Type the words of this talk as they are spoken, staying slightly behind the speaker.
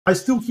I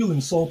still feel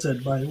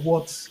insulted by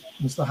what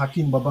Mr.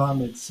 Hakim Baba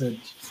Ahmed said.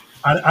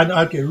 And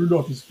okay,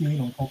 Rudolph is feeling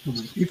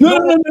uncomfortable. If you No,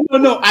 don't no, want no,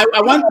 no, no.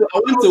 I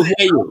want to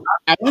hear you.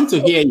 I want to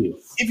hear you.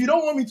 if you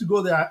don't want me to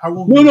go there, I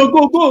won't No, go.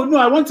 no, go. No,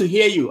 I want to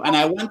hear you, and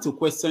I want to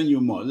question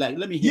you more. Like,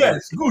 let me hear you.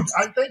 Yes, good.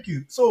 I thank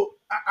you. So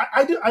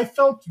I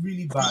felt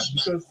really bad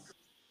because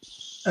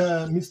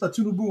Mr.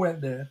 Tinubu went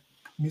there,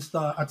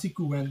 Mr.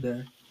 Atiku went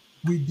there.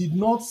 We did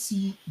not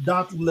see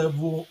that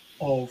level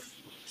of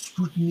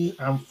scrutiny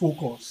and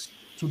focus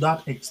to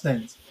that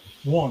extent.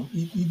 One,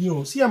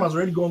 CM has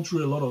already gone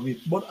through a lot of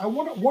it. But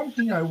one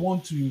thing I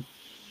want to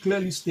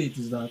clearly state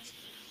is that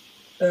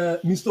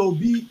Mr.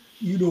 Obi,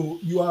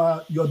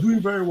 you're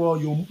doing very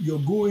well. You're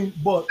going,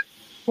 but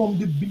from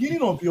the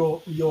beginning of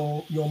your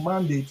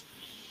mandate,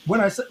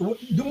 when I said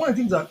the one of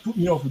the things that put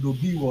me off with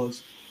Obi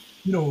was,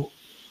 you know,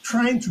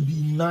 trying to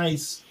be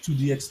nice to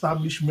the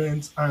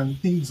establishment and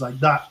things like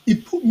that.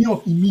 It put me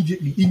off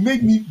immediately. It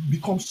made me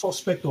become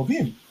suspect of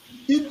him,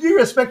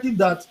 irrespective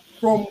that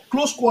from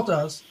close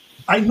quarters,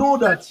 I know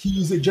that he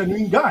is a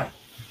genuine guy.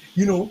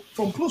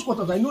 From close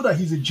quarters, I know that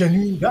he's a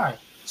genuine guy.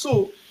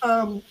 So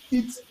the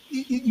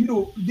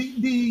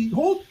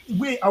whole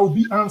way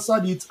Obi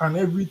answered it and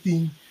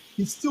everything,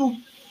 it still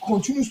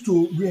continues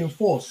to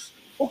reinforce.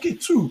 Okay,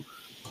 two,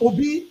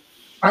 Obi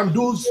and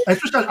those,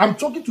 especially I'm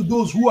talking to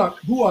those who are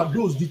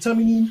those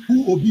determining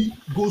who Obi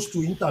goes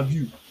to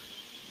interview.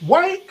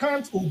 Why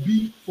can't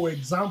Obi, for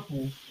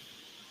example,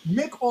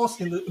 make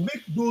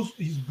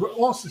his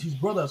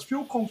brothers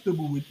feel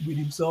comfortable with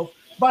himself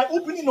by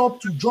opening up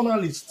to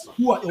journalists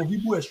who are of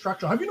Igbo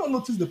extraction? Have you not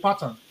noticed the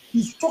pattern?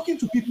 He's talking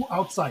to people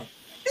outside.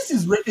 This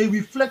is a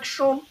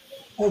reflection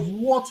of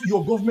what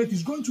your government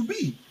is going to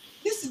be.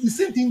 This is the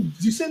same thing,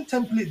 the same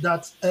template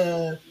that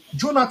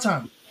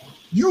Jonathan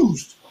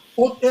used.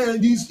 Or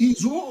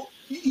his own.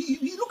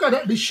 You look at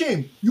that, the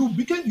shame. You're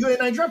a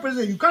Nigerian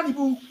president. Your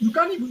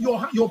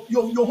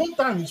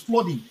hometown is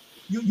flooding.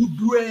 You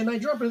were a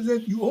Nigerian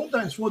president, your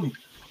hometown is flooding.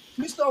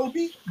 Mr.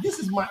 Obi, this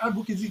is my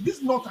advocacy.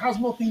 This has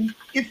nothing.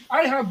 If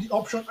I have the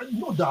option,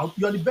 no doubt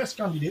you are the best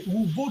candidate,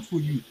 we'll vote for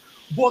you.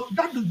 But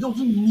that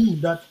doesn't mean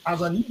that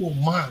as an Igbo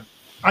man,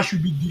 I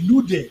should be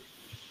deluded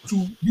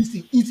to this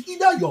thing. It's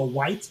either you're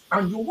white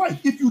and you're white.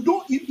 If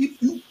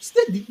you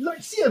state like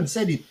CM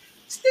said it,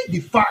 state the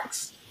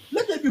facts.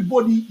 Let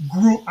everybody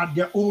grow at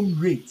their own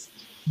rate.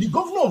 The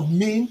governor of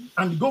Maine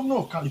and the governor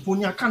of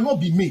California cannot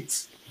be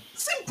mates.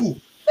 Simple.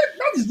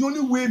 That is the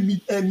only way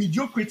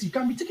mediocrity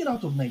can be taken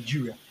out of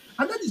Nigeria.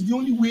 And that is the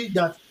only way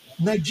that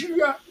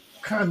Nigeria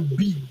can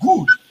be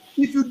good.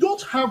 If you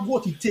don't have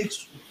what it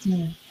takes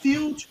to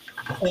field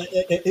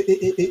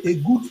a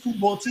good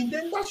football team,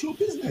 then that's your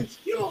business.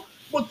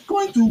 But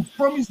going to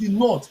promise the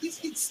North,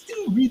 it's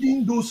still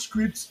reading those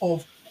scripts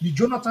of the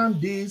Jonathan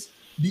days,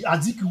 the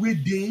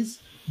Azikiwe days,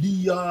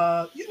 we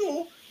are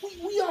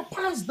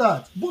past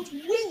that. But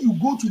when you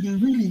go to the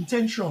real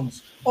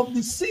intentions of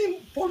the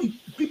same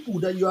people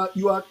that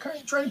you are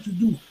trying to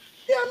do,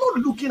 they are not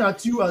looking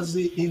at you as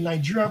a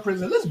Nigerian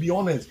president. Let's be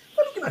honest.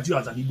 They're looking at you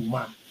as an Igbo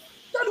man.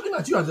 They're looking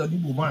at you as an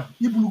Igbo man.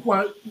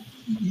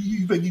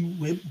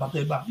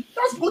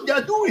 That's what they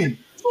are doing.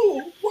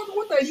 So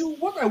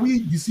what are we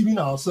deceiving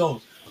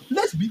ourselves?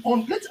 Let's be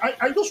on.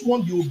 I just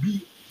want the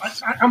Obi.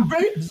 I'm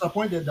very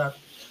disappointed that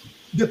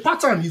the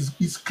pattern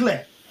is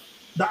clear.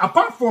 That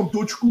apart from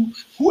Tochku,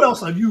 who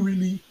else have you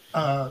really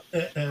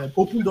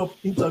opened up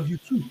interview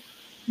to?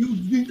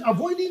 You've been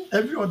avoiding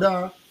every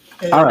other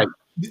All right.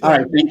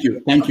 Thank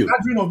you.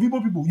 Gathering of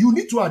Igbo people. You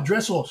need to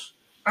address us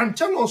and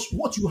tell us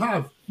what you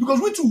have,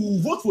 because we too will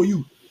vote for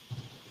you.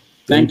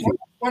 Thank you.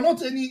 We're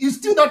not it's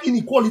still that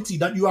inequality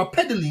that you are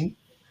peddling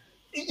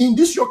in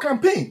this your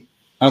campaign.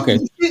 Okay.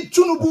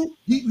 Tinubu,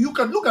 you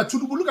can look at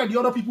Tinubu, look at the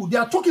other people. They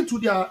are talking to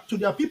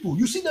their people.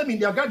 You see them in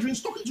their gatherings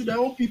talking to their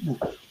own people.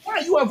 Why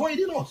are you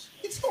avoiding us?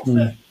 It's not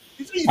fair.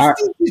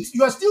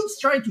 You are still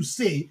trying to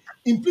say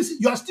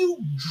implicit. You are still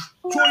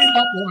throwing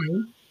that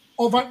line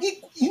of an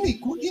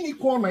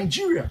unequal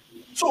Nigeria.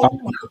 So how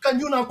can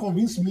you now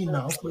convince me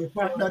now for a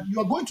fact that you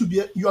are going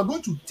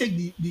to take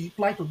the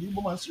plight of the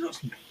Igbo man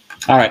seriously?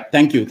 All right.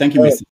 Thank you, Mr.